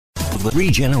of the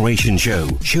Regeneration Show,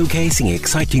 showcasing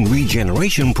exciting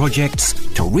regeneration projects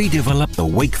to redevelop the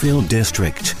Wakefield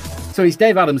district. So it's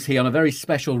Dave Adams here on a very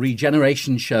special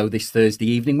Regeneration Show this Thursday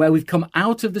evening, where we've come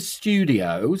out of the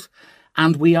studios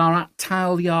and we are at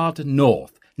Tileyard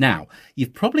North. Now,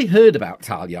 you've probably heard about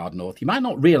Tileyard North. You might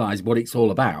not realise what it's all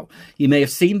about. You may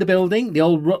have seen the building, the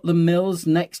old Rutland Mills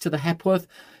next to the Hepworth,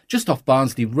 just off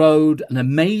Barnsley Road, an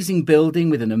amazing building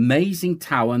with an amazing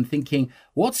tower, and thinking,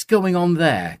 what's going on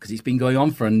there? Because it's been going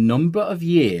on for a number of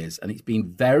years and it's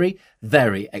been very,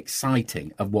 very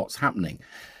exciting of what's happening.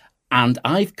 And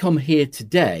I've come here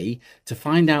today to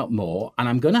find out more, and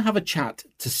I'm going to have a chat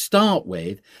to start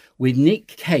with Nick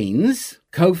Keynes,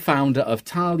 co-founder of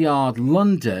Tileyard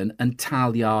London and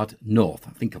Tileyard North.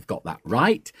 I think I've got that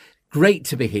right. Great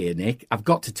to be here, Nick. I've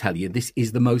got to tell you, this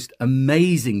is the most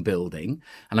amazing building,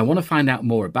 and I want to find out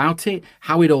more about it,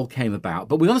 how it all came about.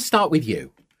 But we want to start with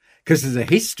you, because there's a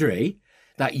history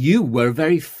that you were a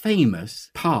very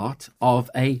famous part of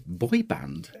a boy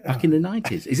band back in the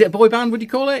 90s. Is it a boy band, would you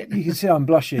call it? You can see I'm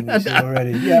blushing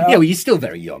already. Yeah, well, you're still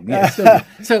very young. Yeah,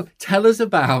 so tell us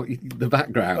about the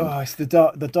background. Oh, it's the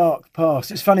dark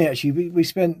past. It's funny, actually.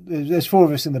 There's four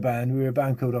of us in the band. We were a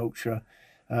band called Ultra.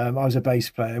 I was a bass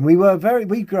player, and we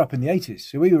grew up in the 80s.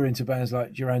 So we were into bands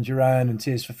like Duran Duran and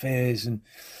Tears for Fears. And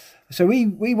so we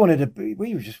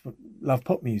just love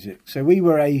pop music. So we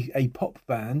were a pop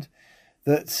band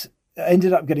that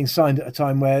ended up getting signed at a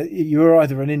time where you were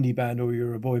either an indie band or you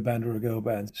were a boy band or a girl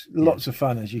band. Lots of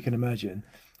fun, as you can imagine.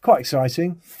 Quite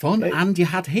exciting. Fun, and you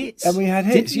had hits. And we had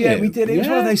hits. Yeah, we did. It was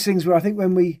one of those things where I think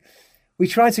when we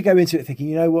tried to go into it thinking,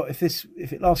 you know what, if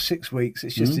it lasts 6 weeks,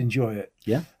 it's just enjoy it.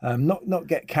 Yeah. Not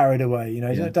get carried away.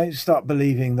 Don't start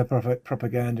believing the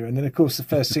propaganda. And then, of course, the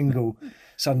first single,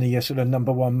 suddenly you're sort of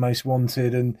number one most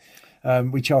wanted,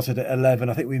 and we charted at 11.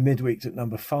 I think we midweeked at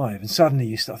number 5, and suddenly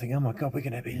you start thinking, oh my God, we're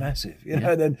going to be massive.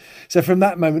 And then, so from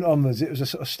that moment onwards, it was a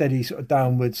sort of steady sort of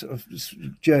downward sort of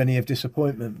journey of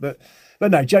disappointment. But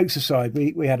no, jokes aside,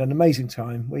 we had an amazing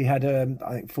time. We had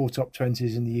I think 4 top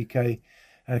 20s in the UK.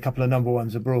 And a couple of number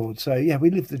ones abroad. So yeah,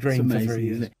 we lived the dream for 3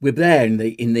 years. We're there in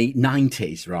the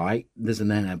 90s, right? There's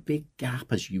then a big gap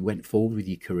as you went forward with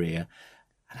your career.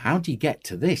 And how do you get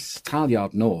to this,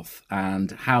 Tileyard North,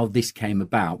 and how this came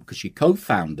about? Because you're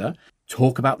co-founder.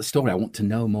 Talk about the story. I want to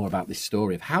know more about this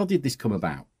story of how did this come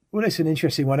about? Well, it's an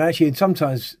interesting one, actually. And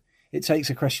sometimes it takes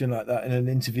a question like that in an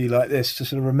interview like this to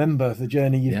sort of remember the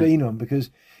journey you've been on. Because,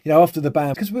 after the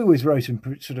band, because we always wrote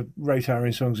our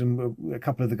own songs, and a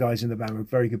couple of the guys in the band were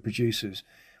very good producers.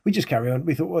 We just carry on.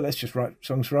 We thought, well, let's just write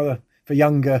songs for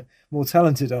younger, more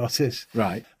talented artists.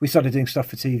 Right. We started doing stuff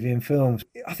for TV and films.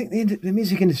 I think the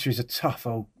music industry is a tough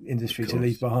old industry to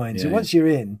leave behind. So once you're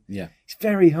in, it's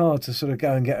very hard to sort of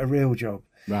go and get a real job.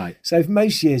 Right. So for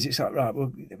most years, it's like, right,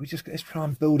 well, let's try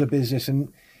and build a business.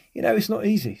 And, it's not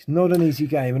easy. It's not an easy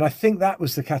game. And I think that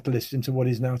was the catalyst into what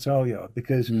is now Tileyard,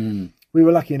 because we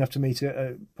were lucky enough to meet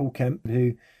Paul Kemp,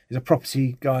 who is a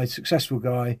property guy, successful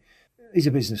guy. He's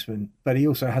a businessman, but he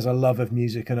also has a love of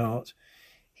music and art.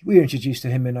 We were introduced to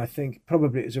him in, I think,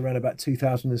 probably it was around about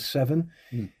 2007.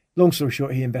 Long story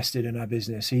short, he invested in our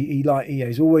business.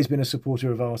 He's always been a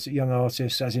supporter of young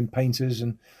artists, as in painters,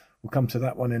 and we'll come to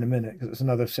that one in a minute because it's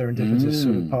another serendipitous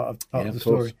sort of part of the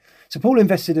story. So Paul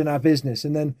invested in our business,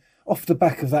 and then off the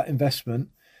back of that investment,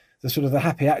 the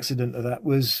happy accident of that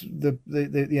was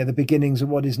the beginnings of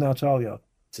what is now Tileyard.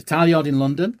 So Tileyard in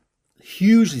London,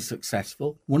 hugely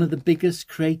successful, one of the biggest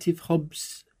creative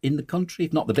hubs in the country,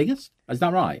 if not the biggest. Is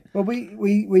that right? Well,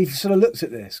 we've sort of looked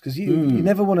at this because you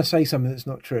never want to say something that's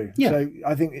not true. Yeah. So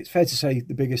I think it's fair to say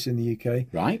the biggest in the UK,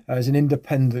 right? As an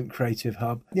independent creative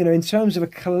hub. In terms of a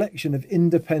collection of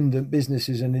independent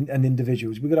businesses and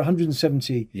individuals, we've got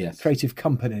 170 creative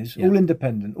companies, all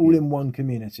independent, all in one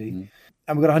community,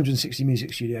 and we've got 160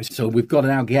 music studios. So we've got to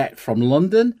now get from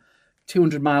London,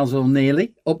 200 miles or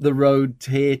nearly, up the road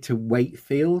here to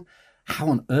Wakefield. How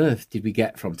on earth did we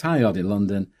get from Tileyard in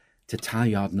London to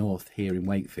Tileyard North here in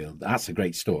Wakefield? That's a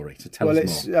great story. So tell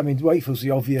us more. Wakefield's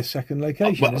the obvious second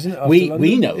location, isn't it?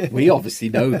 We know. We obviously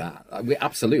know that. We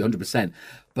absolutely 100%.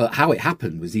 But how it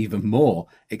happened was even more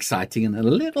exciting and a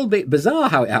little bit bizarre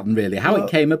how it happened, really. How it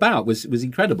came about was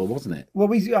incredible, wasn't it?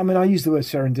 Well, I use the word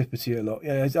serendipity a lot.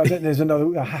 I don't think there's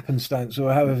a happenstance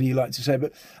or however you like to say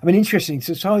it. But, interesting.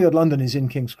 So Tileyard London is in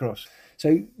King's Cross.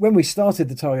 So when we started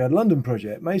the Tileyard London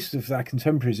project, most of our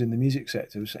contemporaries in the music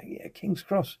sector were saying, King's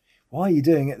Cross, why are you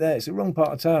doing it there? It's the wrong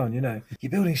part of town, You're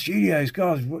building studios,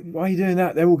 God, why are you doing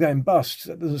that? They're all going bust.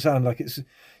 That doesn't sound like it's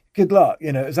good luck,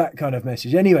 it's that kind of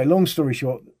message. Anyway, long story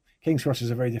short, King's Cross is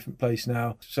a very different place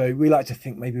now. So we like to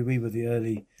think maybe we were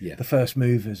the first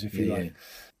movers, if you like.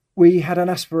 we had an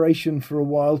aspiration for a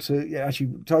while to actually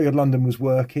Tileyard London was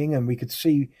working, and we could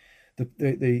see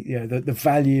the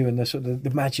value and the sort of the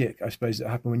magic, I suppose, that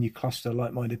happened when you cluster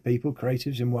like-minded people,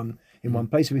 creatives in one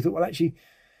place. So we thought, well, actually,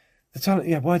 the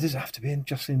talent, why does it have to be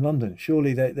just in London?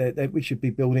 Surely we should be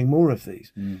building more of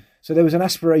these. So there was an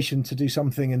aspiration to do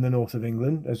something in the north of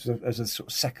England as a sort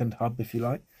of second hub, if you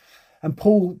like. And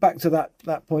Paul, back to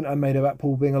that point I made about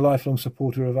Paul being a lifelong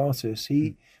supporter of artists,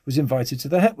 he was invited to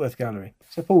the Hepworth Gallery.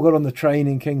 So Paul got on the train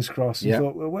in King's Cross and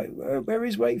thought, well, where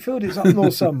is Wakefield? It's up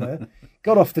north somewhere.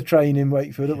 Got off the train in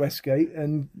Wakefield at Westgate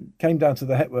and came down to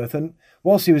the Hepworth. And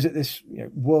whilst he was at this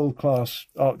world-class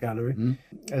art gallery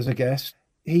as a guest,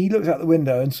 he looked out the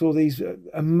window and saw these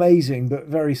amazing but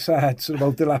very sad sort of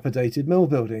old dilapidated mill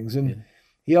buildings. And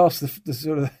he asked the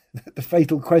sort of the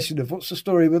fatal question of what's the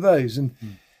story with those? And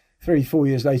 3-4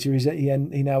 years later,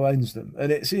 he now owns them.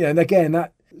 And it's, and again,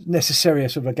 that necessarily a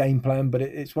sort of a game plan, but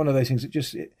it's one of those things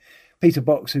that Peter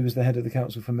Box, who was the head of the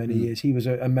council for many years, he was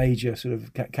a major sort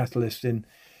of catalyst in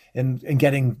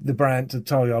getting the brand, the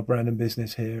Tileyard brand and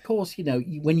business here. Of course,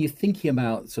 when you're thinking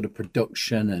about sort of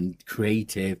production and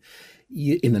creative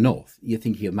in the north, you're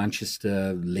thinking of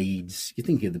Manchester, Leeds, you're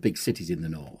thinking of the big cities in the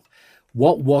north.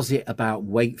 What was it about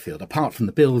Wakefield, apart from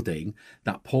the building,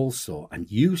 that Paul saw and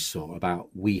you saw about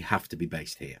we have to be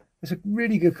based here? It's a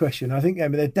really good question. I think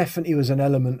there definitely was an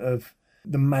element of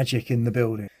the magic in the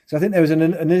building. So I think there was an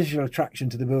initial attraction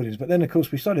to the buildings, but then of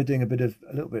course we started doing a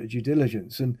little bit of due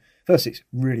diligence. And first, it's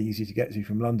really easy to get to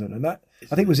from London, and that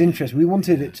I think was interesting. We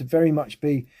wanted it to very much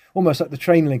be almost like the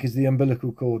train link is the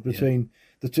umbilical cord between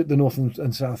the north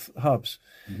and south hubs.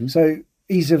 So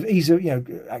ease of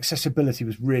accessibility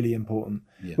was really important.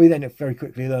 We then very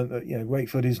quickly learned that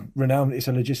Wakefield is renowned. It's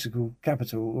a logistical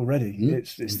capital already.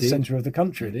 It's the centre of the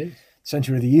country. It is.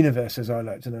 Centre of the universe, as I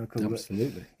like to now call it.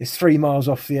 Absolutely. It's 3 miles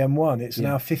off the M1. It's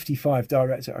now 55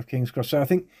 direct out of King's Cross. So I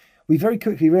think we very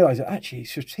quickly realised that actually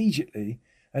strategically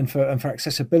and for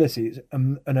accessibility, it's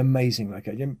an amazing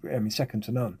location. I mean, second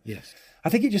to none. Yes. I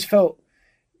think it just felt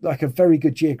like a very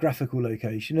good geographical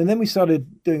location. And then we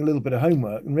started doing a little bit of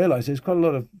homework and realised there's quite a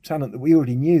lot of talent that we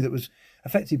already knew that was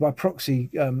affected by proxy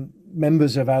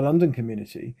members of our London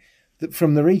community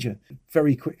from the region.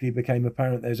 Very quickly became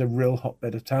apparent there's a real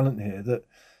hotbed of talent here that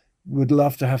would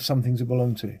love to have something to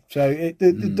belong to. So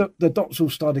the dots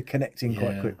all started connecting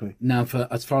quite quickly. Now,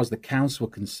 as far as the council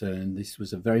were concerned, this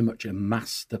was very much a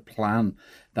master plan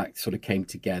that sort of came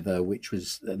together,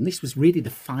 and this was really the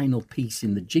final piece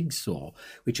in the jigsaw,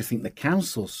 which I think the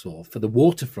council saw for the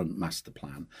Waterfront master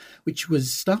plan, which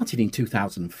was started in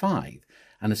 2005.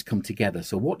 And has come together.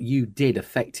 So what you did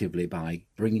effectively by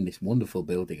bringing this wonderful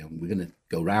building, and we're going to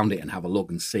go around it and have a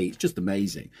look and see, it's just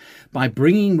amazing. By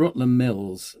bringing Rutland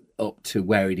Mills up to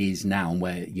where it is now and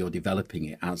where you're developing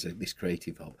it as this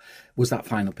creative hub, was that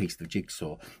final piece of the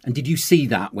jigsaw. And did you see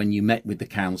that when you met with the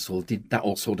council? Did that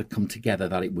all sort of come together,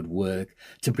 that it would work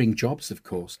to bring jobs, of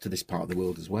course, to this part of the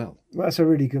world as well? Well, that's a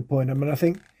really good point. I mean, I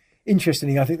think,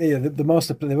 interestingly, I think the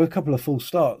master plan, there were a couple of false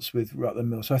starts with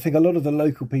Rutland Mills. So I think a lot of the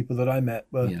local people that I met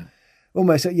were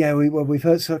almost like, we've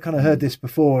heard this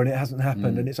before and it hasn't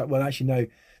happened. And it's like, well, actually, no,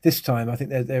 this time I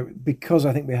think they're because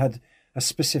I think we had a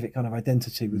specific kind of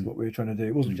identity with what we were trying to do.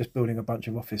 It wasn't just building a bunch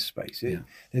of office space.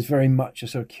 There's very much a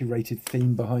sort of curated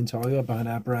theme behind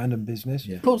our brand and business.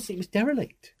 Of course, it was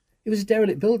derelict. It was a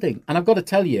derelict building. And I've got to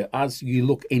tell you, as you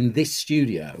look in this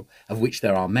studio, of which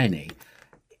there are many,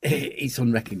 it's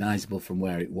unrecognisable from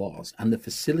where it was, and the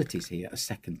facilities here are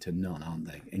second to none, aren't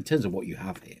they, in terms of what you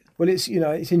have here? Well, it's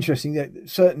it's interesting.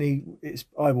 Certainly, it's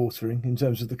eye-watering in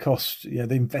terms of the cost, the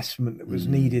investment that was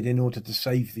needed in order to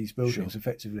save these buildings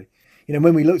effectively.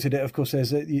 When we looked at it, of course,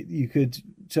 there's you could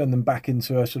turn them back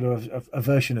into a sort of a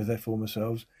version of their former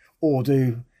selves, or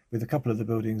do with a couple of the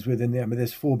buildings within the. I mean,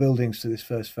 there's 4 buildings to this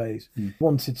first phase.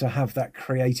 Wanted to have that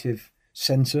creative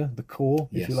centre, the core,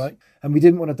 if you like, and we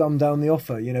didn't want to dumb down the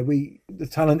offer. The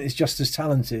talent is just as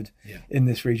talented in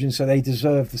this region, so they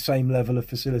deserve the same level of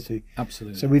facility.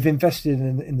 Absolutely. So we've invested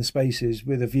in the spaces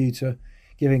with a view to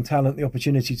giving talent the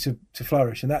opportunity to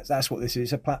flourish, and that's what this is.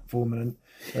 It's a platform and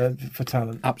for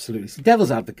talent. Absolutely. So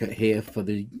devil's advocate here for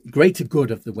the greater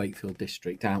good of the Wakefield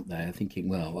district out there, thinking,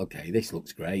 well, okay, this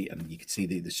looks great, and you can see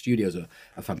the studios are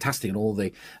fantastic, and all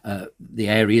the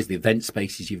areas, the event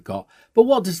spaces you've got. But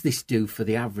what does this do for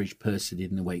the average person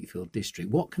in the Wakefield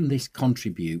district? What can this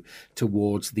contribute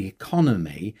towards the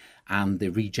economy and the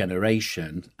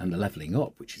regeneration and the levelling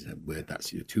up, which is a word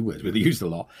that's 2 words we've used a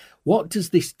lot? What does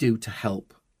this do to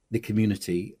help the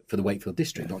community for the Wakefield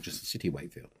district, not just the city of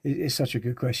Wakefield? It's such a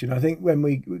good question. I think when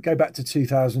we go back to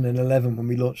 2011, when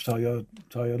we launched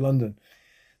Tileyard London,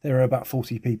 there are about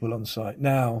 40 people on site.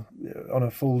 Now, on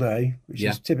a full day, which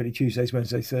is typically Tuesdays,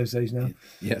 Wednesdays, Thursdays now,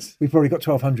 yes, we've probably got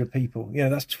 1,200 people.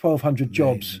 That's 1,200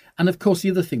 jobs. And of course,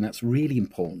 the other thing that's really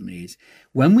important is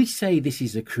when we say this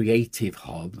is a creative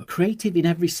hub, creative in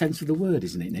every sense of the word,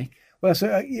 isn't it, Nick? Well,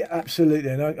 so absolutely,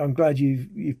 and I'm glad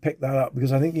you've picked that up,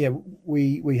 because I think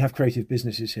we have creative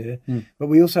businesses here, but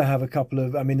we also have a couple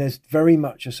of. I mean, there's very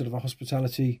much a sort of a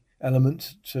hospitality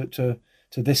element to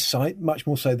this site, much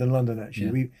more so than London. Actually,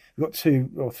 we've got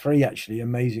 2 or 3 actually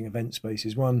amazing event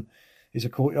spaces. One is a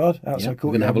courtyard, outside courtyard.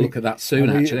 We're going to have a look at that soon.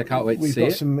 Actually, I can't wait to see it.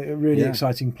 We've got some really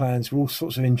exciting plans for all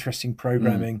sorts of interesting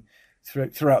programming.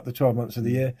 Throughout the 12 months of the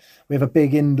year. We have a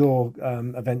big indoor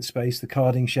event space, the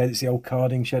carding shed. It's the old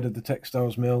carding shed of the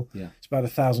textiles mill. It's about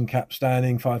 1,000 caps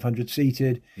standing, 500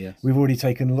 seated. We've already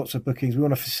taken lots of bookings. We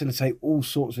want to facilitate all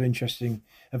sorts of interesting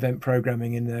event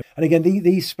programming in there. And again,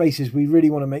 these spaces, we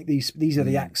really want to make these are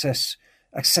the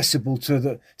accessible to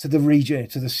the region,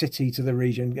 to the city, to the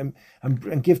region,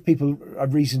 and give people a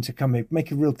reason to come here,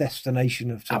 make a real destination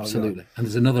of Tileyard. Absolutely. And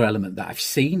there's another element that I've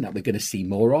seen that we're going to see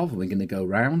more of, and we're going to go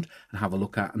round and have a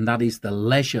look at, and that is the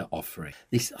leisure offering.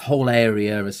 This whole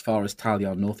area, as far as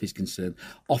Tileyard North is concerned,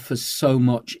 offers so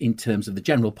much in terms of the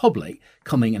general public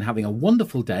coming and having a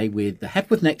wonderful day with the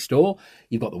Hepworth next door.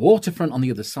 You've got the waterfront on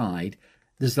the other side.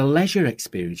 There's the leisure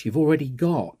experience. You've already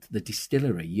got the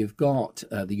distillery. You've got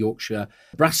the Yorkshire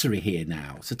Brasserie here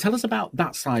now. So tell us about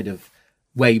that side of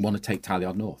where you want to take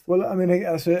Tileyard North. Well, I mean,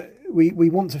 we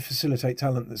want to facilitate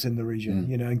talent that's in the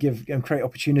region, and create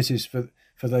opportunities for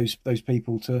those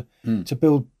people to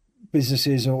build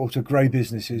businesses or to grow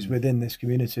businesses within this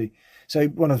community. So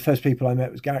one of the first people I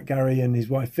met was Gary and his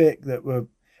wife Vic, that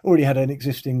already had an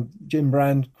existing gin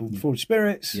brand called Forge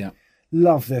Spirits.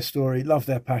 Love their story, love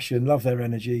their passion, love their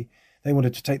energy. They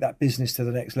wanted to take that business to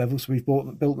the next level, so we've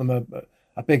built them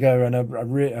a bigger and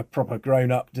a proper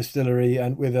grown-up distillery,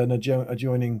 and with an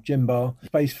adjoining gin bar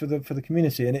space for the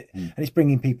community, and it's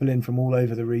bringing people in from all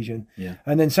over the region.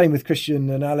 And then same with Christian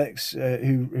and Alex,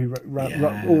 who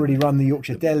already run the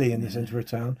Yorkshire Deli in the centre of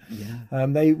town.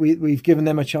 We've given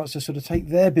them a chance to sort of take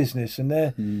their business and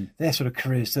their sort of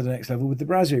careers to the next level with the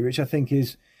Brasserie, which I think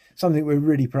is something we're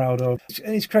really proud of.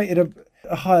 And it's created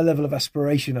a higher level of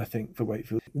aspiration, I think, for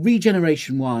Wakefield.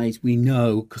 Regeneration-wise, we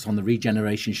know, because on the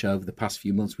Regeneration Show over the past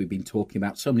few months, we've been talking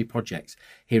about so many projects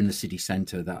here in the city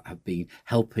centre that have been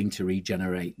helping to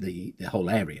regenerate the whole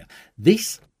area.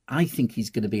 This, I think, is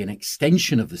going to be an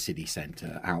extension of the city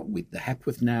centre, out with the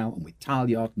Hepworth now and with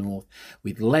Tileyard North,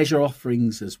 with leisure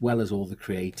offerings as well as all the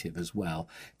creative as well.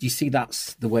 Do you see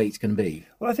that's the way it's going to be?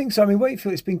 Well, I think so. I mean,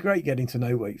 Wakefield, it's been great getting to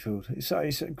know Wakefield. It's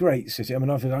a great city. I mean,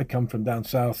 I come from down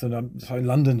south, and so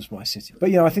London's my city.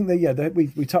 But I think that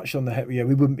we touched on the Hepworth.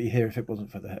 We wouldn't be here if it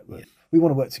wasn't for the Hepworth. We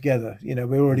want to work together.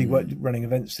 We're already running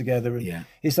events together, and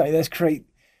it's like, let's create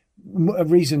a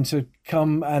reason to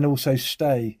come and also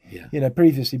stay.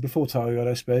 Previously, before Tileyard,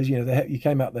 I suppose, you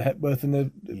came out the Hepworth and there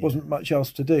wasn't much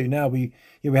else to do. Now we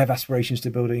have aspirations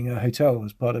to building a hotel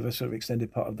as part of a sort of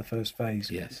extended part of the first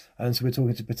phase. And so we're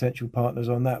talking to potential partners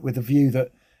on that, with a view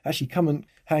that actually come and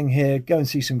hang here, go and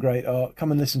see some great art,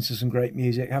 come and listen to some great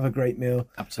music, have a great meal,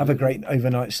 have a great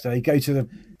overnight stay, go to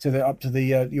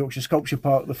the Yorkshire Sculpture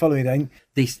Park the following day.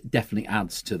 This definitely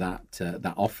adds to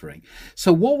that offering.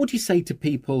 So what would you say to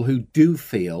people who do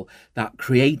feel that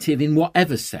creative, in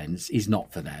whatever sense, is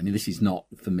not for them? This is not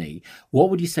for me. What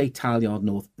would you say Tileyard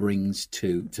North brings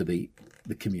to the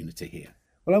community here?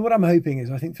 Well, what I'm hoping is,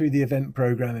 I think through the event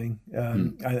programming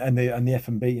and the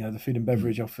F&B, the food and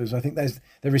beverage offers, I think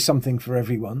there is something for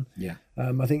everyone.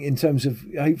 I think in terms of,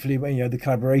 hopefully, the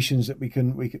collaborations that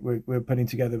we're putting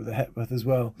together with the Hepworth as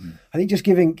well. I think just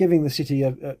giving the city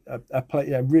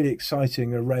a really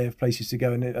exciting array of places to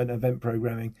go and event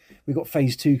programming. We've got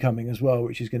phase 2 coming as well,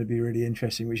 which is going to be really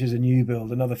interesting, which is a new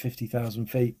build, another 50,000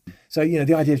 feet. So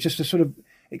the idea is just to sort of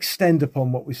extend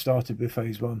upon what we started with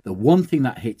phase 1. The one thing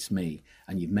that hits me,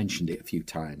 and you've mentioned it a few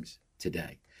times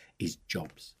today, is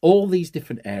jobs. All these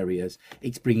different areas,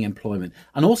 it's bringing employment.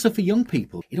 And also for young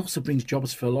people, it also brings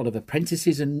jobs for a lot of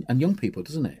apprentices and young people,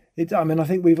 doesn't it? I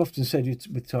think we've often said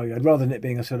with Tileyard, rather than it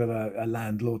being a sort of a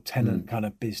landlord-tenant kind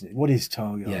of business, what is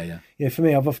Tileyard? For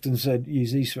me, I've often said,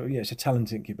 use these it's a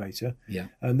talent incubator.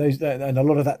 And and a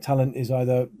lot of that talent is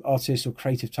either artists or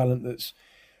creative talent that's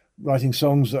writing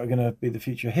songs that are going to be the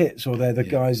future hits, or they're the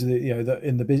guys that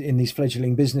in these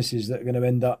fledgling businesses that are going to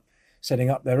end up setting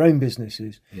up their own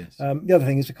businesses. The other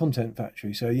thing is the content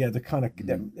factory. So the kind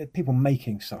of people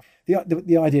making stuff.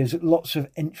 the idea is that lots of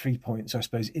entry points, I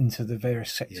suppose, into the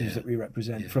various sectors that we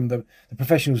represent, from the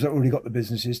professionals that already got the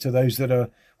businesses to those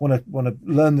that want to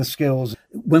learn the skills.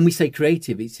 When we say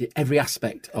creative, it's every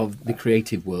aspect of the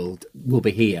creative world will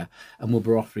be here, and we'll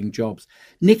be offering jobs.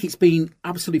 Nick, it's been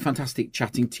absolutely fantastic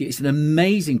chatting to you. It's an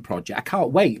amazing project. I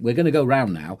can't wait. We're going to go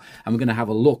round now and we're going to have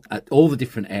a look at all the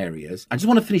different areas. I just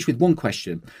want to finish with one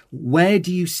question. Where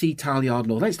do you see Tileyard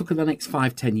North? Let's look at the next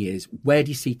 5-10 years. Where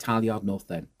do you see Tileyard North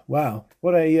then? Wow,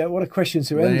 what a question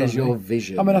to end on. Where's your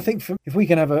vision? I mean, I think if we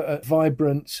can have a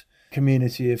vibrant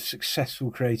community of successful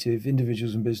creative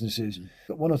individuals and businesses,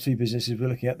 got one or two businesses we're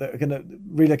looking at that are going to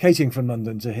relocating from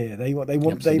London to here. They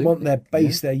want their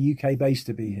base, their UK base,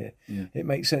 to be here. Yeah. It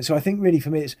makes sense. So I think really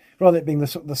for me, it's rather it being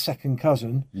the second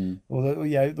cousin or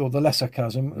the lesser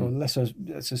cousin or lesser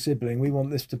sibling. We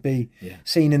want this to be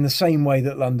seen in the same way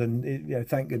that London,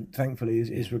 thankfully,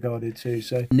 is regarded too.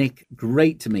 So Nick,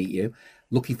 great to meet you.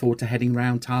 Looking forward to heading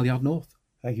round Tileyard North.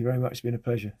 Thank you very much. It's been a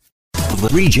pleasure. The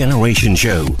Regeneration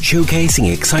Show,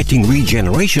 showcasing exciting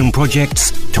regeneration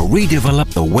projects to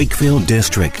redevelop the Wakefield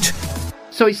district.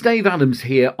 So it's Dave Adams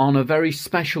here on a very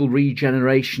special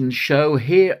Regeneration Show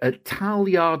here at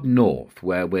Tileyard North,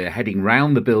 where we're heading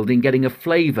round the building, getting a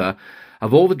flavour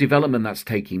of all the development that's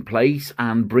taking place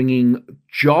and bringing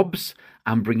jobs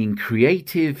and bringing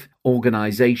creative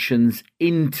organisations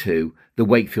into the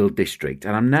Wakefield district.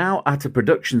 And I'm now at a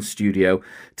production studio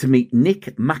to meet Nick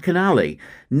McAnally.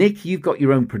 Nick, you've got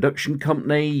your own production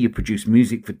company. You produce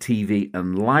music for TV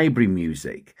and library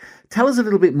music. Tell us a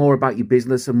little bit more about your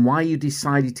business and why you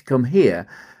decided to come here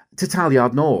to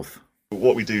Tileyard North.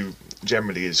 What we do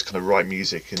generally is kind of write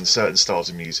music in certain styles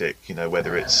of music,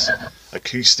 whether it's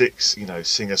acoustics,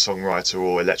 singer-songwriter,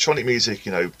 or electronic music,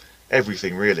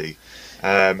 everything really.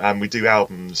 And we do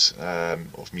albums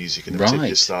of music in a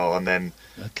particular style, and then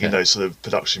sort of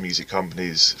production music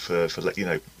companies for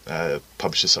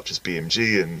publishers such as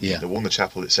BMG and the Warner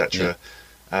Chapel, etc.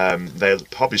 They'll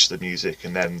publish the music,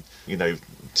 and then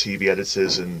TV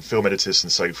editors and film editors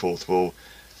and so forth will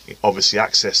obviously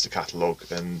access the catalogue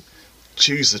and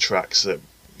choose the tracks that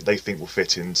they think will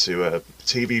fit into a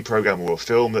TV program or a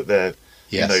film that they're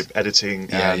editing,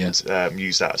 and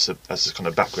use that as a kind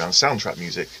of background soundtrack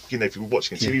music. If you're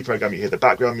watching a TV program, you hear the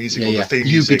background music or the theme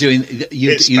music.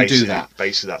 You do that.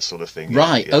 Basically that sort of thing.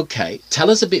 Right, okay. Tell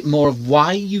us a bit more of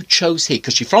why you chose here,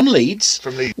 because you're from Leeds.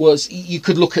 From Leeds. You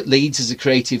could look at Leeds as a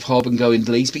creative hub and go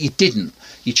into Leeds, but you didn't.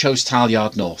 You chose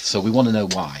Tileyard North, so we want to know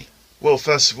why. Well,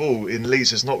 first of all, in Leeds,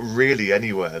 there's not really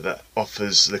anywhere that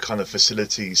offers the kind of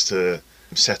facilities to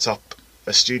set up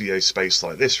a studio space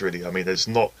like this, really. I mean,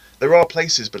 there are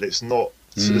places, but it's not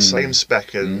to the same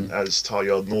spec as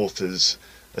Tileyard North has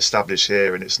established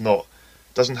here, and there's not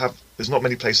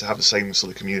many places that have the same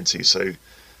sort of community. So,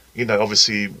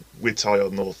 obviously with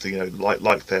Tileyard North,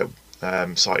 like their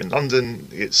site in London,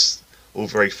 it's all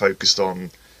very focused on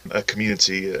a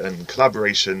community and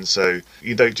collaboration. So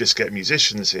you don't just get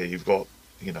musicians here, you've got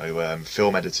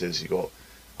film editors, you've got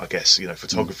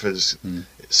photographers,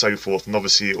 so forth, and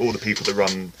obviously all the people that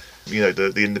run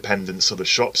the independent sort of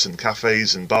shops and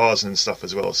cafes and bars and stuff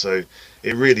as well. So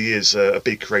it really is a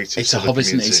big creative it's a hub,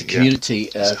 isn't it? It's a community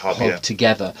hub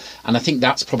together, and I think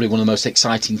that's probably one of the most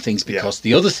exciting things, because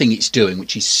the other thing it's doing,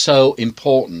 which is so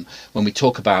important when we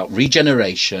talk about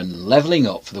regeneration, levelling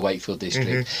up for the Wakefield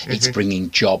district, it's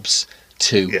bringing jobs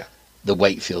to the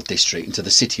Wakefield district, into the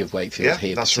city of Wakefield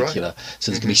here in particular. Right.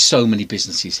 So there's going to be so many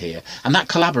businesses here, and that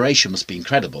collaboration must be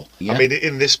incredible. I mean,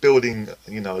 in this building,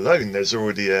 alone, there's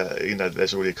already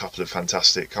a couple of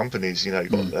fantastic companies.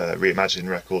 You've got Reimagine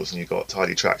Records, and you've got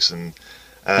Tidy Tracks, and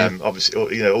obviously,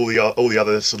 all the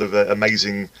other sort of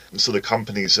amazing sort of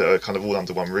companies that are kind of all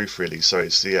under one roof, really. So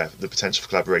it's the potential for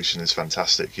collaboration is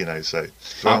fantastic, So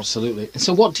absolutely. And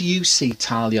so, what do you see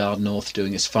Tileyard North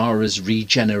doing as far as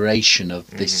regeneration of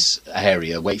this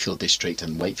area, Wakefield district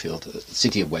and Wakefield,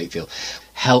 city of Wakefield,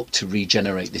 help to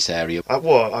regenerate this area?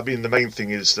 Well, I mean, the main thing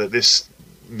is that this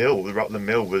mill, the Rutland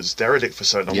Mill, was derelict for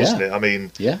so long, wasn't it? I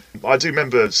mean, I do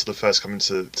remember sort of first coming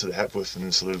to the Hepworth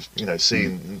and sort of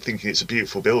seeing and thinking it's a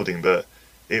beautiful building, but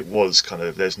it was kind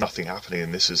of, there's nothing happening,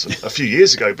 and this is a few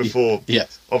years ago before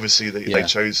obviously they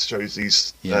chose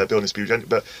these buildings to be regenerated.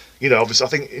 But obviously I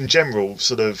think in general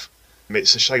sort of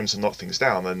it's a shame to knock things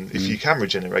down, and if you can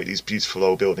regenerate these beautiful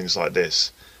old buildings like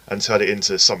this and turn it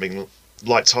into something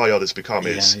like Tileyard has become,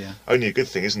 it's only a good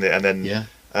thing, isn't it? And then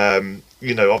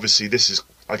obviously this is,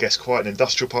 I guess, quite an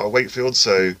industrial part of Wakefield,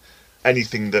 so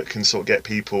anything that can sort of get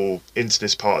people into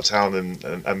this part of town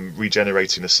and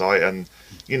regenerating the site, and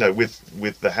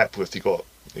with the Hepworth, you've got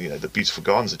the beautiful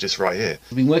gardens are just right here.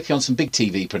 You've been working on some big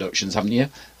TV productions, haven't you,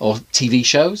 or TV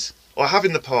shows? I have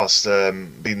in the past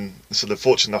been sort of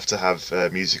fortunate enough to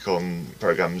have music on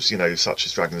programmes, such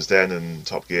as Dragon's Den and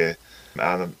Top Gear,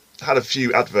 and had a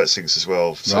few advert syncs as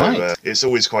well. So it's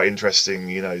always quite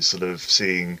interesting, sort of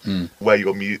seeing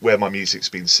where my music's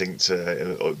been synced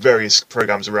to various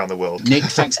programmes around the world. Nick,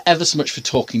 thanks ever so much for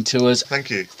talking to us. Thank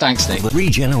you. Thanks, Nick. The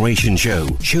Regeneration Show,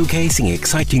 showcasing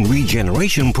exciting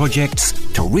regeneration projects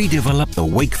to redevelop the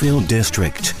Wakefield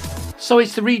district. So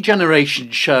it's the Regeneration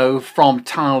Show from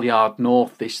Tileyard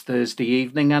North this Thursday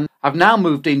evening, and I've now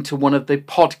moved into one of the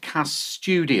podcast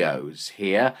studios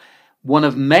here, one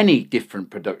of many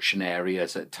different production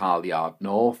areas at Tileyard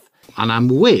North. And I'm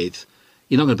with,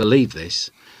 you're not going to believe this,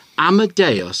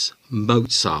 Amadeus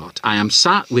Mozart. I am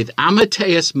sat with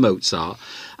Amadeus Mozart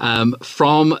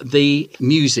from the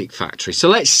Music Factory. So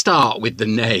let's start with the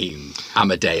name,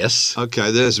 Amadeus. Okay,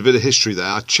 there's a bit of history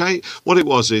there. What it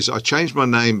was is I changed my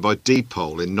name by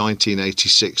Depol in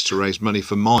 1986 to raise money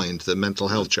for Mind, the mental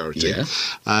health charity. Yeah.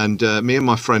 And me and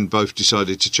my friend both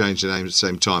decided to change the name at the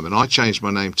same time. And I changed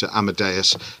my name to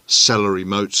Amadeus Celery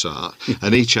Mozart,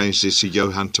 and he changed it to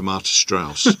Johann Tomato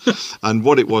Strauss. And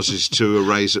what it was is to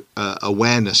raise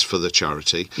awareness for the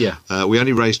charity. Yeah. We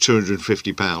only raised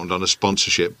 £250 on a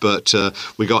sponsorship, but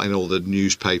we got in all the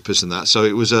newspapers and that. So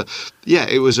it was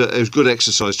it was good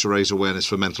exercise to raise awareness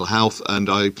for mental health. And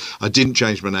I didn't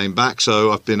change my name back,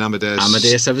 so I've been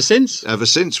Amadeus ever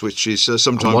since. Which is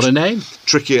sometimes what a name.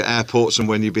 Tricky at airports and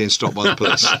when you're being stopped by the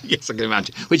police. Yes, I can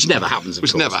imagine. Which never happens, of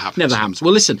course. Never happens. Never happens.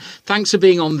 Well, listen, thanks for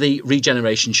being on the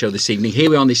Regeneration Show this evening. Here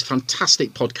we are in this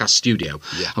fantastic podcast studio.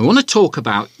 Yeah. And we want to talk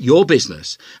about your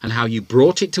business and how you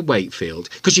brought it to Wakefield,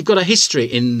 because you've got a history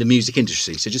in the music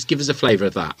industry. So just give us a flavour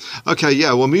of that. Okay,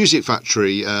 yeah. Well, Music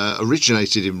Factory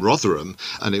originated in Rotherham,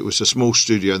 and it was a small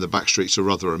studio in the back streets of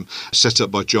Rotherham, set up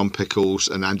by John Pickles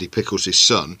and Andy Pickles, his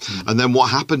son. And then what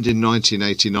happened in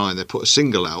 1989, they put a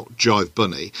single out, Jive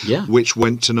Bunny, which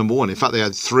went to number one. In fact, they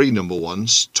had 3 number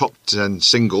ones, top 10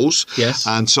 singles,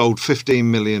 and sold 15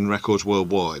 million records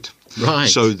worldwide. Right.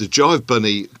 So the Jive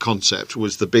Bunny concept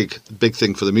was the big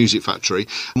thing for the Music Factory.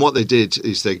 And what they did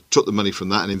is they took the money from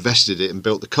that and invested it and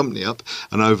built the company up.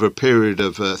 And over a period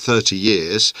of 30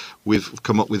 years, we've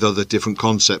come up with other different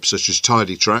concepts, such as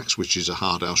Tidy Tracks, which is a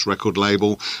hard house record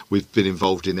label. We've been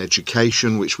involved in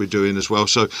education, which we're doing as well.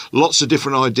 So lots of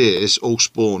different ideas, all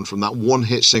spawned from that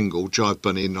one-hit single, Jive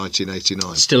Bunny, in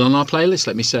 1989. Still on our playlist,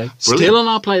 let me say. Brilliant. Still on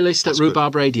our playlist at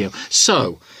Rhubarb Radio.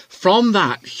 So, from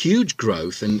that huge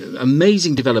growth and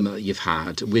amazing development that you've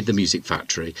had with the Music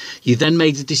Factory, you then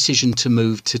made the decision to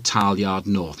move to Tileyard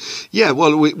North. Yeah,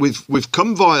 well, we've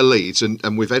come via Leeds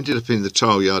and we've ended up in the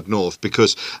Tileyard North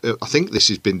because I think this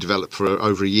has been developed for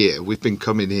over a year. We've been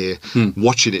coming here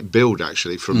watching it build,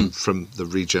 actually, from the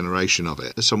regeneration of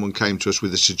it. Someone came to us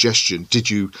with a suggestion.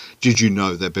 Did you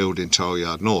know they're building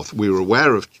Tileyard North? We were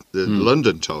aware of the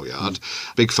London Tileyard,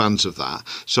 big fans of that.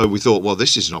 So we thought, well,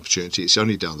 this is an opportunity. It's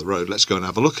only down the road. Let's go and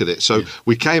have a look at it. So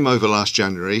we came over last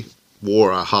January,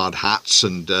 wore our hard hats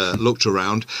and looked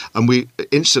around, and we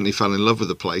instantly fell in love with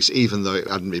the place, even though it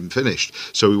hadn't been finished.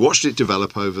 So we watched it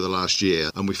develop over the last year,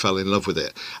 and we fell in love with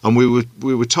it. And we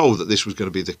were told that this was going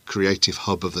to be the creative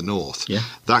hub of the North. Yeah.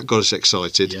 That got us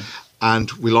excited. Yeah.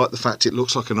 And we like the fact it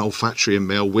looks like an old factory and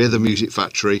mill. We're the Music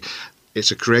Factory. It's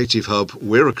a creative hub.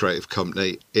 We're a creative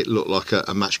company. It looked like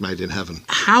a match made in heaven.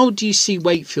 How do you see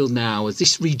Wakefield now as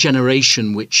this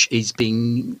regeneration, which is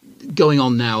being going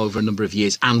on now over a number of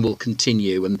years and will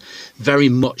continue, and very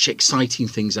much exciting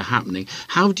things are happening?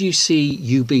 How do you see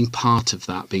you being part of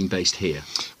that, being based here?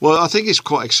 Well, I think it's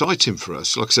quite exciting for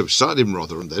us. Like I said, we started in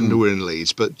Rotherham, then we're in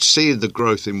Leeds, but seeing the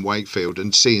growth in Wakefield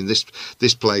and seeing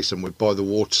this place, and we're by the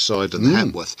waterside and the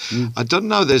Hepworth, I don't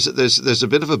know. There's a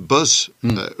bit of a buzz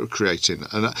creating,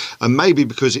 and maybe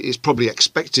because it's probably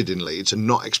expected in Leeds and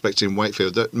not expected in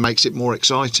Wakefield, that makes it more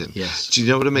exciting. Yes. Do you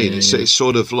know what I mean? It's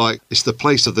sort of like it's the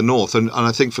place of the North, and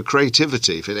I think for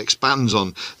creativity, if it expands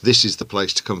on this is the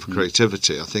place to come for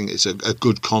creativity, I think it's a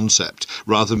good concept,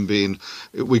 rather than being,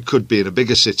 we could be in a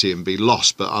bigger city and be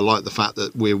lost, but I like the fact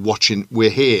that we're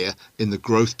here in the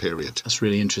growth period. That's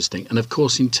really interesting. And of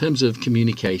course, in terms of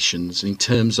communications, in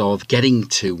terms of getting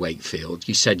to Wakefield,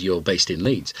 you said you're based in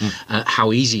Leeds,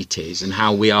 how easy it is and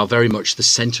how we are very much the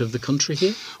centre of the country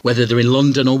here, whether they're in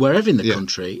London or wherever in the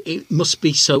country. It must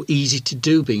be so easy to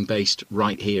do being based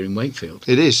right here in Wakefield.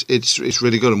 It is. It's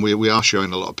really good, and we are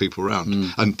showing a lot of people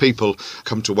around, and people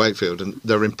come to Wakefield and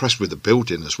they're impressed with the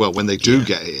building as well when they do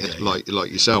get here, like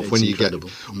yourself. When you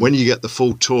get the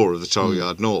full tour of the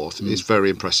Tileyard North, it's very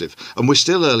impressive. And we're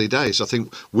still early days. I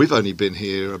think we've only been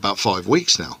here about 5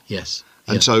 weeks now. Yes.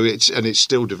 and so it's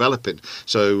still developing.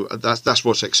 So that's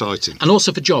what's exciting, and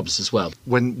also for jobs as well.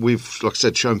 When we've, like I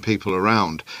said, shown people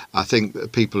around, I think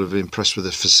that people have been impressed with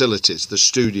the facilities, the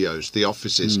studios, the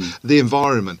offices, the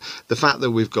environment, the fact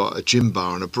that we've got a gym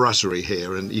bar and a brasserie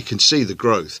here, and you can see the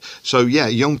growth. So yeah,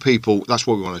 young people, that's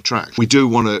what we want to attract. We do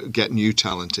want to get new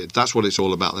talented. That's what it's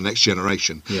all about, the next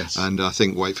generation. Yes. And I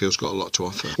think Wakefield's got a lot to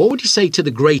offer. What would you say to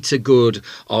the greater good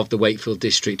of the Wakefield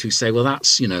district who say, well,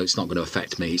 that's, it's not going to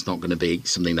affect me, it's not going to be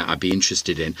something that I'd be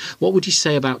interested in? What would you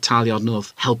say about Tileyard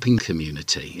North helping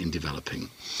community in developing?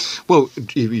 Well,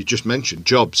 you just mentioned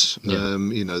jobs. Yeah.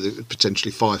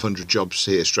 Potentially 500 jobs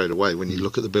here straight away when you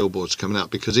look at the billboards coming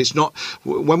out, because it's not,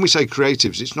 when we say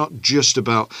creatives, it's not just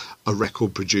about a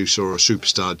record producer or a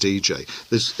superstar DJ.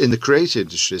 In the creative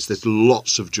industries, there's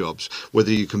lots of jobs,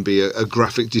 whether you can be a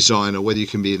graphic designer, whether you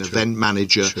can be an event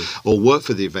manager or work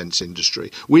for the events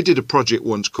industry. We did a project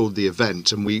once called The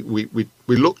Event, and we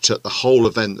looked at the whole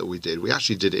event that we did. We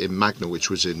actually did it in Magna,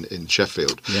 which was in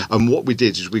Sheffield. Yeah. And what we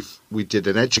did is we did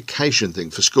an education thing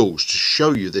for schools to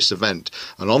show you this event.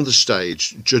 And on the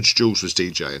stage, Judge Jules was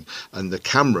DJing, and the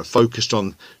camera focused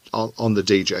on the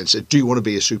DJ and said, do you want to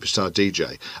be a superstar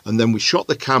DJ? And then we shot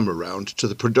the camera round to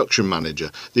the production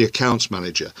manager, the accounts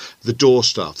manager, the door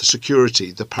staff, the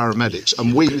security, the paramedics,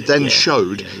 and we then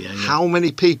showed how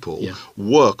many people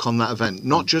work on that event,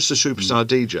 not just a superstar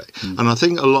DJ. And I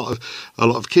think a lot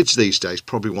of kids these days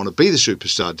probably want to be the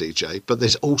superstar DJ, but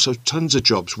there's also tons of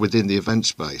jobs within the event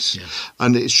space.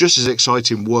 And it's just as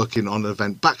exciting working on an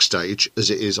event backstage as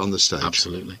it is on the stage.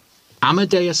 Absolutely.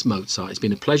 Amadeus Mozart, it's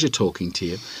been a pleasure talking to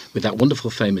you with that wonderful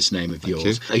famous name of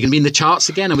yours. Are you going to be in the charts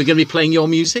again? Are we going to be playing your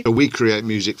music? We create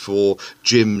music for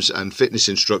gyms and fitness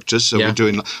instructors, so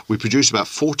we produce about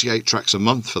 48 tracks a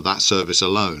month for that service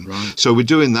alone. Right. So we're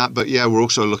doing that, but we're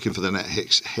also looking for the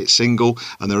next hit single,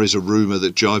 and there is a rumour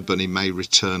that Jive Bunny may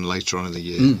return later on in the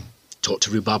year. Talk to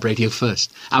Rhubarb Radio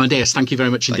first. Amadeus, thank you very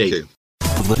much indeed. Thank you.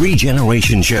 The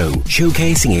Regeneration Show,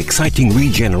 showcasing exciting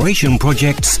regeneration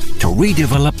projects to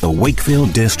redevelop the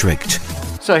Wakefield district.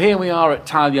 So here we are at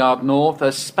Tileyard North,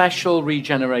 a special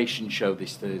regeneration show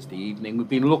this Thursday evening. We've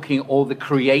been looking at all the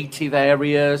creative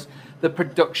areas, the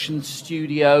production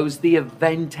studios, the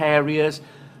event areas,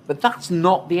 but that's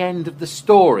not the end of the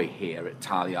story here at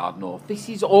Tileyard North. This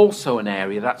is also an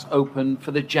area that's open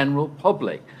for the general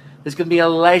public. There's going to be a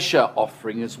leisure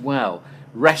offering as well.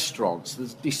 Restaurants,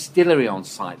 there's distillery on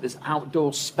site, there's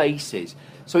outdoor spaces.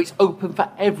 So it's open for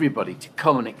everybody to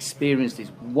come and experience this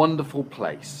wonderful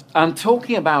place. And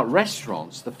talking about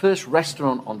restaurants, the first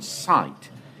restaurant on site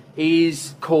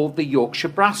is called the Yorkshire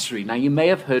Brasserie. Now, you may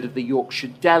have heard of the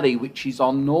Yorkshire Deli, which is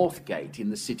on Northgate in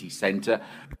the city centre,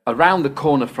 around the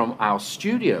corner from our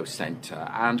studio centre.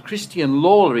 And Christian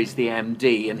Lawler is the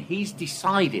MD, and he's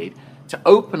decided to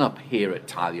open up here at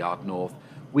Tileyard North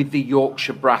with the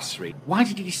Yorkshire Brasserie. Why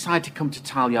did you decide to come to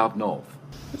Tileyard North?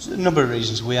 There's a number of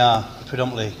reasons. We are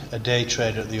predominantly a day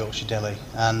trader at the Yorkshire Deli,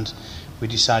 and we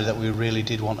decided that we really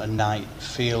did want a night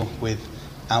feel with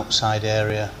outside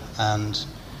area, and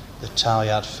the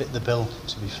Tileyard fit the bill,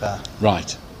 to be fair.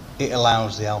 Right. It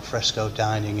allows the alfresco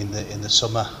dining in the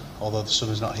summer, although the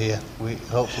summer's not here. We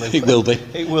hopefully it will be.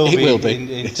 It will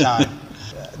be in time.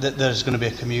 There's going to be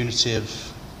a community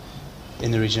of in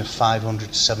the region of 500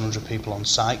 to 700 people on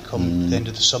site come the end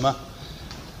of the summer,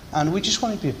 and we just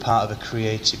want to be a part of a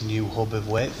creative new hub of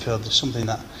Wakefield. There's something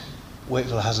that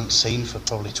Wakefield hasn't seen for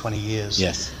probably 20 years.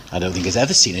 Yes, I don't think it's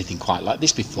ever seen anything quite like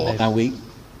this before. Maybe. Now we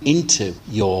into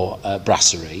your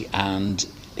brasserie, and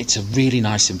it's a really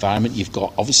nice environment. You've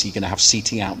got, obviously you're going to have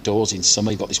seating outdoors in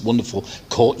summer. You've got this wonderful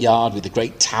courtyard with a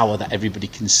great tower that everybody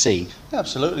can see. Yeah,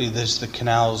 absolutely. There's the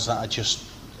canals that are just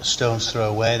a stone's throw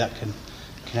away that can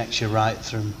connect you right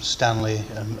through Stanley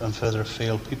and further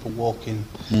afield. People walking,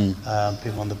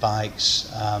 people on the bikes.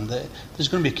 There's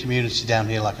going to be a community down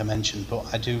here, like I mentioned,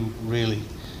 but I do really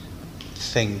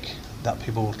think that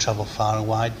people will travel far and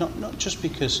wide, not just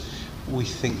because we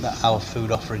think that our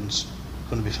food offering's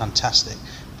going to be fantastic,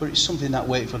 but it's something that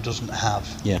Wakefield doesn't have.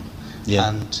 Yeah.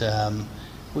 And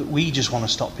we just want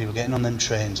to stop people getting on them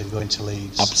trains and going to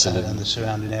Leeds and the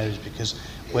surrounding areas, because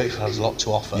Wakefield has a lot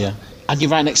to offer. Yeah. And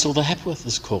you're right next to the Hepworth,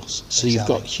 of course. So You've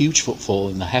got huge footfall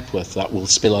in the Hepworth that will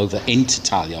spill over into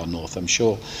Tileyard North, I'm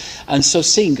sure. And so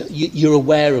you're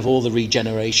aware of all the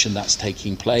regeneration that's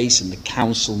taking place, and the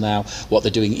council now, what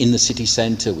they're doing in the city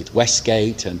centre with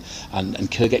Westgate and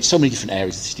Kirkgate, so many different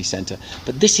areas of the city centre.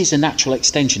 But this is a natural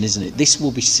extension, isn't it? This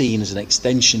will be seen as an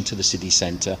extension to the city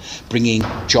centre, bringing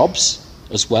jobs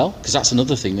as well, because that's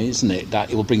another thing, isn't it?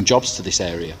 That it will bring jobs to this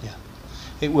area. Yeah.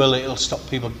 It will. It'll stop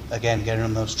people, again, getting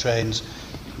on those trains,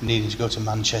 needing to go to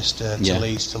Manchester, to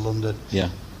Leeds, to London. Yeah.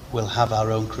 we'll have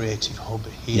our own creative hub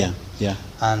here. Yeah.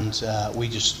 And we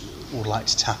just would like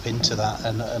to tap into that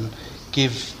and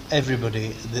give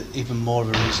everybody even more of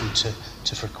a reason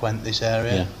to frequent this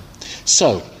area. Yeah.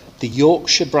 So, the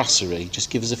Yorkshire Brasserie, just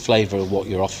give us a flavour of what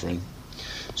you're offering.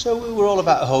 So we're all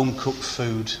about home-cooked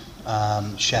food.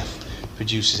 Chef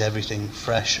produces everything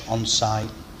fresh, on-site.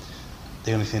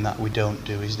 The only thing that we don't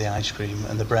do is the ice cream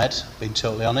and the bread, being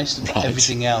totally honest. Right.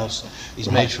 Everything else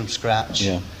is made from scratch.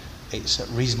 Yeah. It's a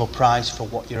reasonable price for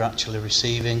what you're actually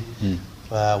receiving.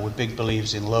 We're big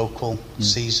believers in local,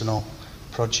 seasonal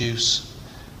produce,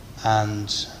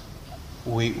 and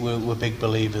we're big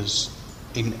believers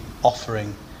in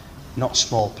offering not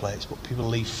small plates, but people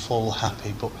leave full,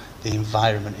 happy, but the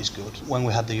environment is good. When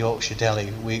we had the Yorkshire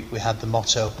Deli, we had the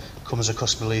motto, come as a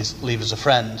customer, leave as a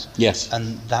friend. Yes.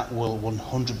 And that will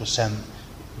 100%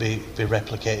 be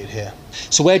replicated here.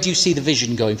 So where do you see the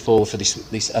vision going forward for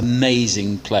this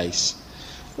amazing place?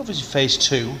 Obviously phase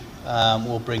 2,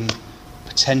 we'll bring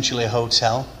potentially a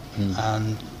hotel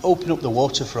and open up the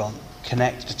waterfront,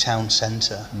 connect the town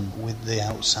centre with the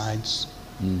outsides.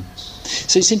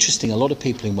 So it's interesting, a lot of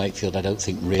people in Wakefield I don't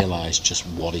think realise just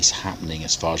what is happening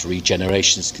as far as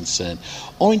regeneration is concerned,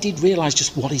 or indeed realise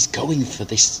just what is going for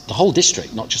the whole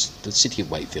district, not just the city of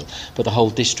Wakefield, but the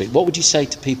whole district. What would you say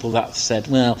to people that said,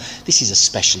 well, this is a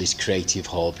specialist creative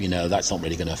hub, that's not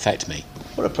really going to affect me?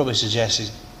 What I'd probably suggest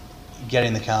is get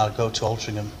in the car, go to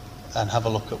Altrincham and have a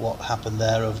look at what happened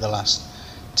there over the last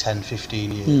 10,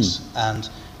 15 years. And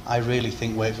I really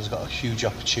think Wakefield's got a huge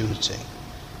opportunity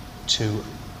to,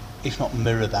 if not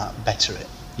mirror that, better it.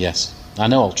 Yes, I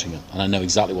know Altrincham, and I know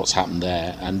exactly what's happened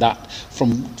there, and that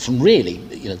from really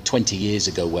 20 years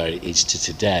ago where it is to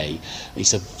today,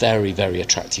 it's a very, very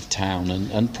attractive town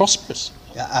and prosperous.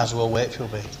 Yeah, as will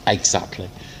Wakefield be. Exactly.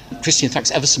 Christian,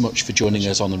 thanks ever so much for joining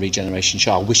us on the Regeneration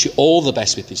Show. I wish you all the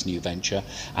best with this new venture,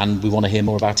 and we want to hear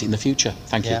more about it in the future.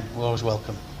 Thank you. Yeah, we're always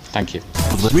welcome. Thank you.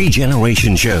 The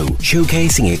Regeneration Show,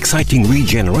 showcasing exciting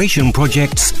regeneration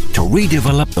projects to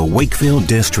redevelop the Wakefield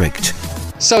district.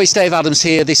 So it's Dave Adams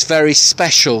here, this very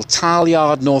special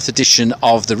Tileyard North edition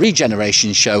of the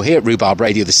Regeneration Show here at Rhubarb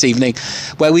Radio this evening,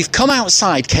 where we've come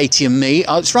outside, Katie and me.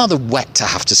 It's rather wet, I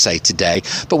have to say, today,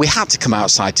 but we had to come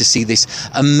outside to see this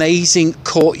amazing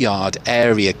courtyard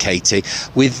area, Katie,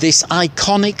 with this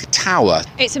iconic tower.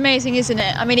 It's amazing, isn't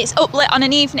it? I mean, it's uplit on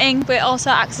an evening, but it also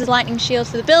acts as a lightning shield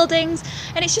for the buildings,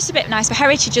 and it's just a bit nice for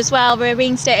heritage as well. We're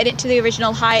reinstated it to the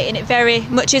original height, and it very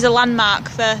much is a landmark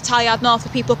for Tileyard North, for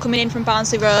people coming in from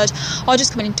Barnsley Road or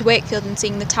just coming into Wakefield and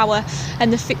seeing the tower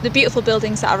and the beautiful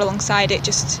buildings that are alongside it.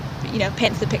 Just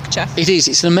paints the picture. It is.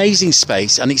 It's an amazing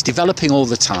space, and it's developing all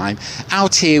the time.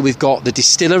 Out here we've got the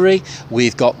distillery,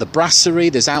 we've got the brasserie,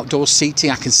 there's outdoor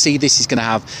seating. I can see this is going to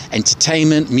have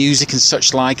entertainment, music and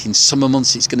such like. In summer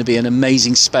months it's going to be an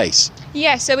amazing space.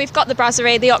 Yeah, so we've got the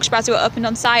brasserie, the Yorkshire Brasserie opened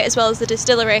on site, as well as the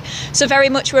distillery. So very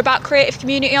much we're about creative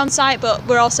community on site, but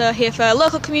we're also here for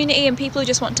local community and people who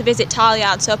just want to visit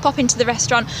Tileyard. So pop into the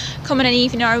restaurant, come on an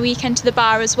evening or a weekend to the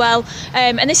bar as well.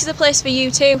 And this is a place for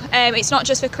you too. It's not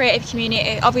just for creative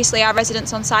community. Obviously our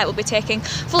residents on site will be taking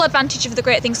full advantage of the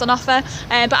great things on offer.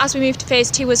 But as we move to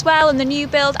phase 2 as well, and the new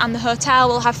build and the hotel,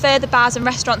 we'll have further bars and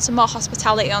restaurants and more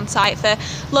hospitality on site for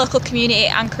local community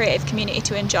and creative community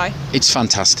to enjoy. It's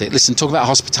fantastic. Listen, talk about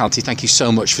hospitality, thank you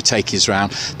so much for taking us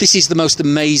around. This is the most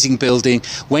amazing building.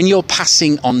 When you're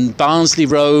passing on Barnsley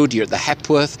Road, you're at the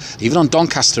Hepworth, even on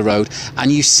Doncaster Road,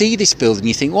 and you see this building,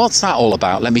 you think, what's that all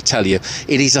about? Let me tell you,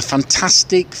 it is a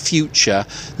fantastic future,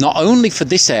 not only for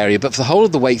this area, but for the whole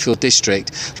of the Wakefield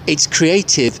district. It's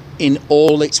creative in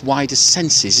all its widest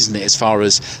senses, isn't it, as far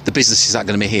as the businesses that are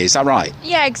going to be here? Is that right?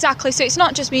 Yeah, exactly. So it's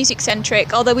not just music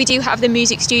centric, although we do have the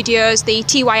music studios, the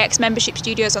TYX membership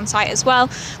studios on site as well.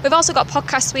 We've also got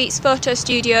podcast suites, photo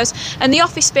studios, and the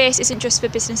office space isn't just for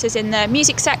businesses in the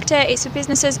music sector, it's for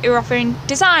businesses who are offering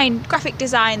design, graphic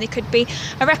design. They could be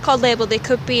a record label, they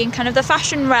could be in kind of the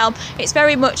fashion realm. It's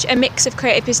very much a mix of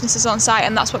creative businesses on site,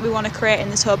 and that's what we want to create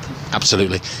in this hub.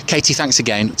 Absolutely. Katie, thanks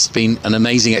again. It's been an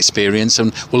amazing experience,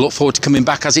 and we'll look forward to coming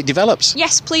back as it develops.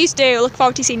 Yes, please do. Look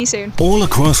forward to seeing you soon. All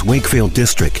across Wakefield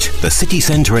district, the city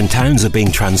centre and towns are being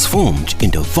transformed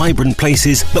into vibrant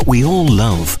places that we all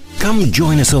love. Come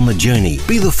join us on the journey.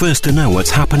 Be the first to know what's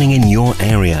happening in your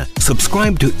area.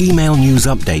 Subscribe to email news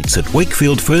updates at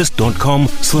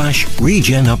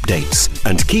wakefieldfirst.com/regen updates.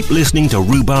 And keep listening to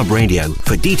Rhubarb Radio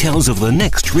for details of the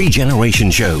next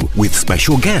Regeneration Show with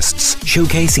special guests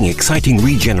showcasing exciting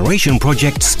regeneration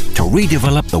projects to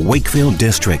redevelop the Wakefield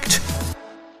district.